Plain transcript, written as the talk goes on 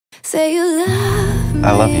Say you love me.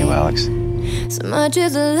 I love you, Alex. So much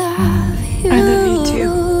as I love you. I love you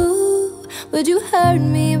too. Would you hurt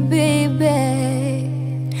me, baby?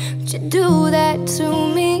 Would you do that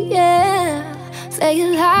to me, yeah? Say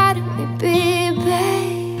you lied to me,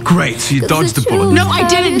 baby. Great, so you dodged the bullet. No, I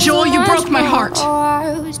didn't, Joel. You broke my heart.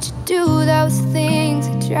 Would you do those things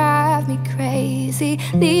that drive me crazy?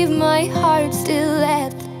 Leave my heart still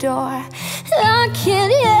at the door. I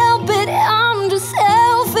can't help it, I'm just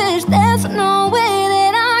selfish. There's no way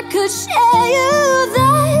that I could share you.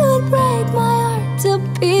 That would break my heart to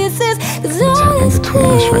pieces. Cause all this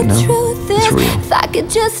clear truth is, if I could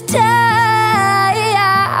just die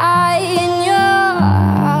in your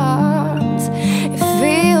arms, it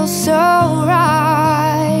feels so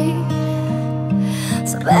right.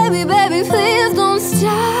 So baby, baby, please don't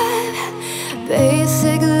stop.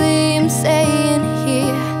 Basically, I'm saying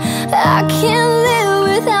here, I can't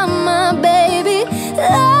live without my baby.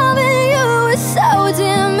 Loving you is so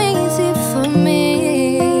damn easy for me,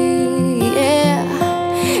 yeah.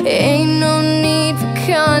 Ain't no need for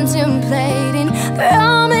contemplating.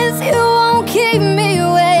 Promise you won't keep me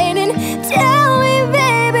waiting. Tell me,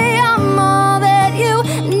 baby, I'm all that you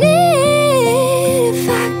need. If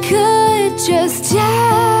I could just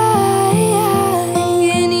die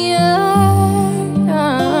in your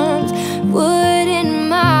arms, wouldn't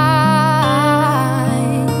mind.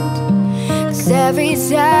 Cause every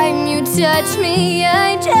time you touch me,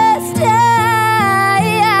 I just die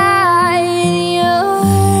in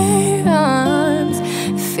your arms.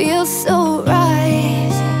 Feels so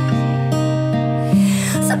right.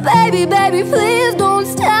 So baby, baby, please don't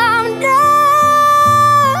stop.